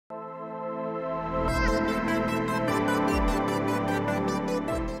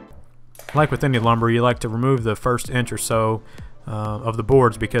Like with any lumber, you like to remove the first inch or so of the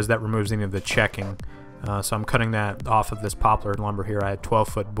boards because that removes any of the checking. So I'm cutting that off of this poplar lumber here. I had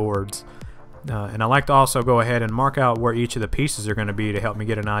 12-foot boards. And I like to also go ahead and mark out where each of the pieces are going to be to help me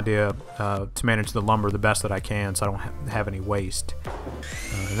get an idea to manage the lumber the best that I can so I don't have any waste.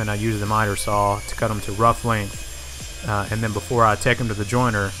 And then I use the miter saw to cut them to rough length. And then before I take them to the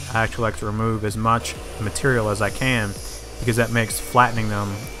joiner, I actually like to remove as much material as I can because that makes flattening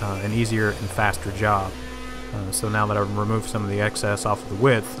them an easier and faster job. So now that I've removed some of the excess off of the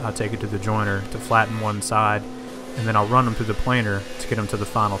width, I take it to the joiner to flatten one side, and then I'll run them through the planer to get them to the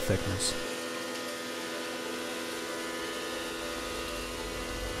final thickness.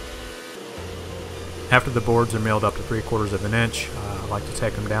 After the boards are milled up to 3/4 of an inch, I like to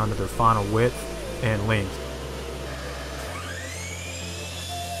take them down to their final width and length.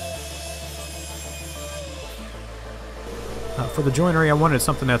 For the joinery, I wanted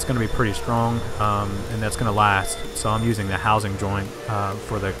something that's going to be pretty strong and that's going to last, so I'm using the housing joint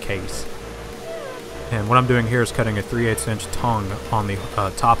for the case. And what I'm doing here is cutting a 3/8 inch tongue on the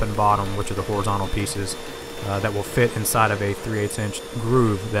top and bottom, which are the horizontal pieces, that will fit inside of a 3/8 inch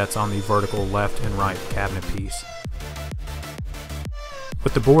groove that's on the vertical left and right cabinet piece.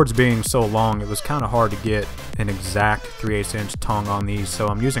 With the boards being so long, it was kind of hard to get an exact 3/8 inch tongue on these, so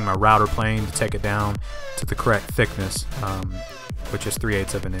I'm using my router plane to take it down to the correct thickness, which is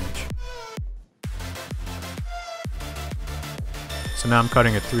 3/8 of an inch. So now I'm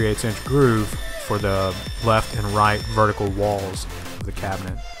cutting a 3/8 inch groove for the left and right vertical walls of the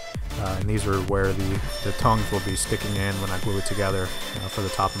cabinet. And these are where the tongues will be sticking in when I glue it together for the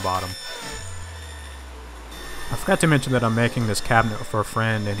top and bottom. I forgot to mention that I'm making this cabinet for a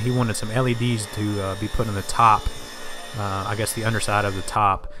friend, and he wanted some LEDs to be put in the top, I guess the underside of the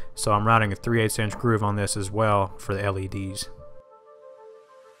top, so I'm routing a 3/8 inch groove on this as well for the LEDs.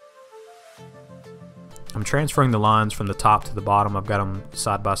 I'm transferring the lines from the top to the bottom. I've got them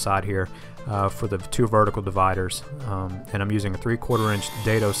side by side here for the two vertical dividers, and I'm using a 3/4 inch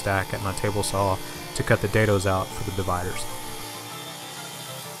dado stack at my table saw to cut the dados out for the dividers.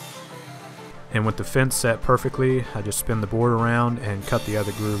 And with the fence set perfectly, I just spin the board around and cut the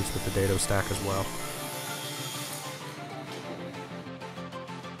other grooves with the dado stack as well.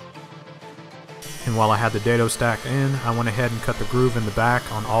 And while I had the dado stacked in, I went ahead and cut the groove in the back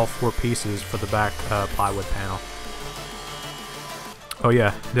on all 4 pieces for the back plywood panel. Oh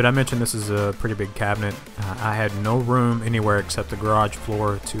yeah, did I mention this is a pretty big cabinet? I had no room anywhere except the garage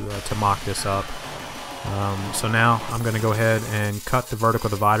floor to mock this up. So now I'm going to go ahead and cut the vertical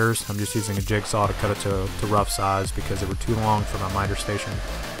dividers. I'm just using a jigsaw to cut it to rough size because they were too long for my miter station.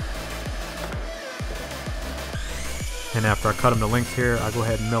 And after I cut them to length here, I go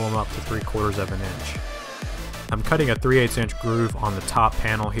ahead and mill them up to 3/4 of an inch. I'm cutting a 3/8 inch groove on the top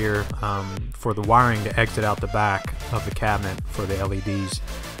panel here for the wiring to exit out the back of the cabinet for the LEDs.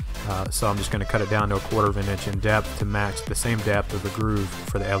 So I'm just going to cut it down to 1/4 of an inch in depth to match the same depth of the groove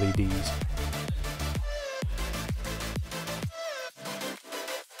for the LEDs.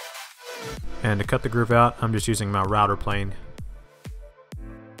 And to cut the groove out, I'm just using my router plane.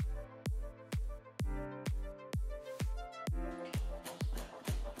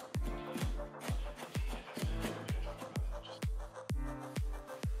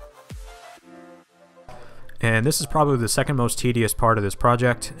 And this is probably the second most tedious part of this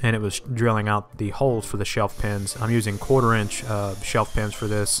project, and it was drilling out the holes for the shelf pins. I'm using 1/4 inch shelf pins for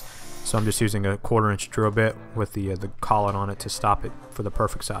this, so I'm just using a 1/4 inch drill bit with the collet on it to stop it for the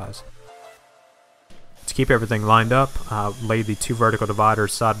perfect size. To keep everything lined up, I laid the 2 vertical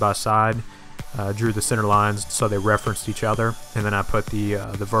dividers side by side, drew the center lines so they referenced each other, and then I put the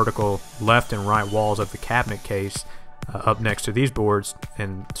vertical left and right walls of the cabinet case up next to these boards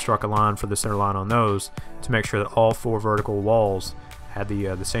and struck a line for the center line on those to make sure that all 4 vertical walls had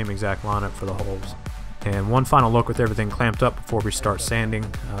the same exact lineup for the holes. And one final look with everything clamped up before we start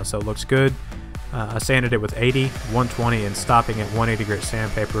sanding, so it looks good. I sanded it with 80, 120, and stopping at 180 grit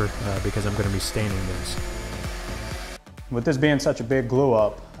sandpaper because I'm going to be staining this. With this being such a big glue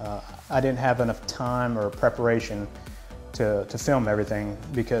up, I didn't have enough time or preparation to film everything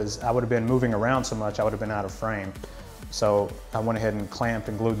because I would have been moving around so much I would have been out of frame. So I went ahead and clamped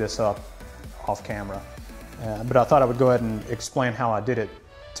and glued this up off camera. But I thought I would go ahead and explain how I did it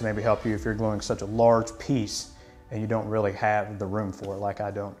to maybe help you if you're gluing such a large piece and you don't really have the room for it like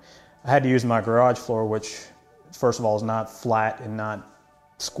I don't. I had to use my garage floor, which first of all is not flat and not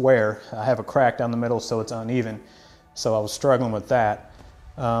square. I have a crack down the middle so it's uneven, so I was struggling with that.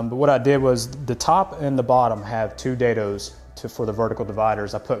 But what I did was the top and the bottom have 2 dados for the vertical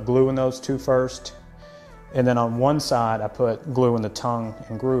dividers. I put glue in those 2 first, And then on one side I put glue in the tongue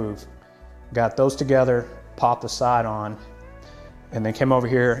and groove. Got those together, popped the side on, and then came over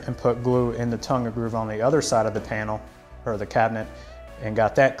here and put glue in the tongue and groove on the other side of the panel, or the cabinet, and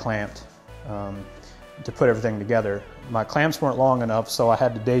got that clamped to put everything together. My clamps weren't long enough, so I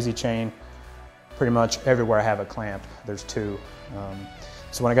had to daisy chain pretty much everywhere I have a clamp. There's two.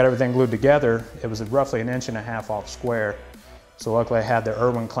 So when I got everything glued together, it was roughly 1.5 inches off square. So luckily I had the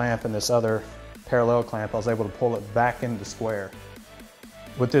Irwin clamp and this other parallel clamp. I was able to pull it back into square.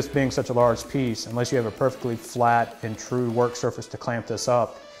 With this being such a large piece, unless you have a perfectly flat and true work surface to clamp this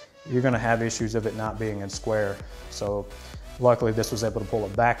up, you're going to have issues of it not being in square. So luckily this was able to pull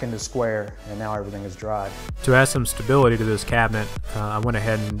it back into square, and now everything is dry. To add some stability to this cabinet, I went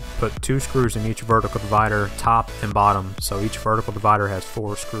ahead and put 2 screws in each vertical divider, top and bottom, so each vertical divider has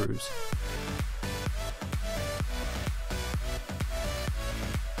 4 screws.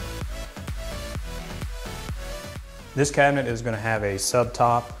 This cabinet is going to have a sub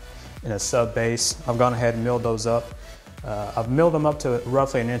top and a sub base. I've gone ahead and milled those up. I've milled them up to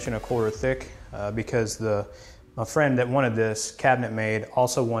roughly 1.25 inches thick because my friend that wanted this cabinet made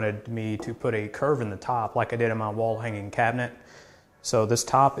also wanted me to put a curve in the top like I did in my wall hanging cabinet. So this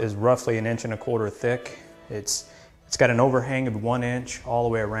top is roughly 1.25 inches thick. It's got an overhang of 1 inch all the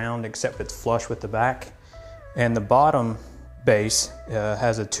way around, except it's flush with the back. And the bottom base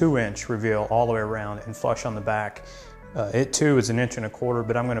has a 2-inch reveal all the way around and flush on the back. It too is 1.25 inches,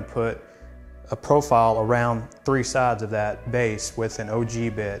 but I'm going to put a profile around 3 sides of that base with an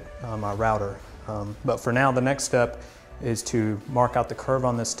OG bit on my router. But for now, the next step is to mark out the curve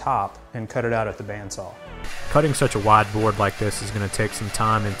on this top and cut it out at the bandsaw. Cutting such a wide board like this is going to take some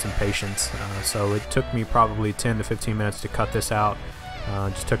time and some patience, so it took me probably 10 to 15 minutes to cut this out.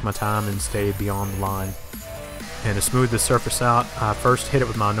 Just took my time and stayed beyond the line. And to smooth the surface out, I first hit it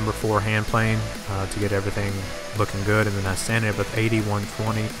with my number 4 hand plane to get everything looking good, and then I sanded it with 80,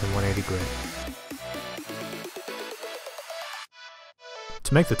 120, and 180 grit.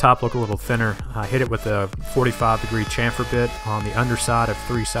 To make the top look a little thinner, I hit it with a 45-degree chamfer bit on the underside of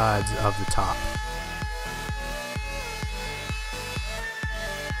 3 sides of the top.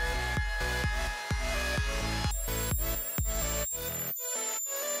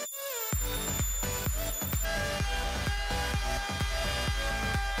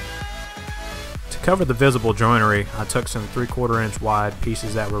 To cover the visible joinery, I took some 3/4 inch wide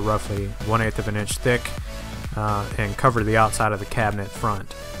pieces that were roughly 1/8 of an inch thick and covered the outside of the cabinet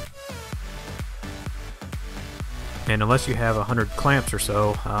front. And unless you have 100 clamps or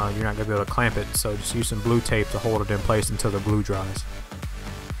so, you're not going to be able to clamp it, so just use some blue tape to hold it in place until the glue dries.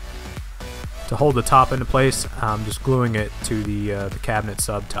 To hold the top into place, I'm just gluing it to the cabinet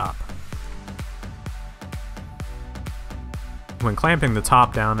sub top. When clamping the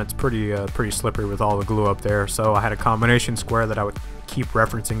top down, it's pretty slippery with all the glue up there, so I had a combination square that I would keep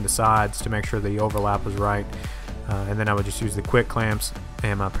referencing the sides to make sure the overlap was right, and then I would just use the quick clamps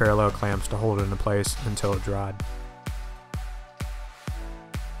and my parallel clamps to hold it into place until it dried.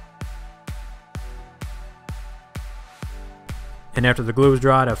 And after the glue was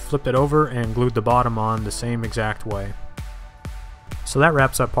dried, I flipped it over and glued the bottom on the same exact way. So that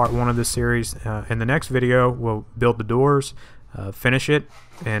wraps up part 1 of this series. In the next video, we'll build the doors, finish it,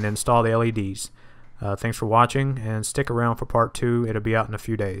 and install the LEDs. Thanks for watching, and stick around for part 2. It'll be out in a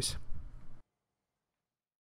few days.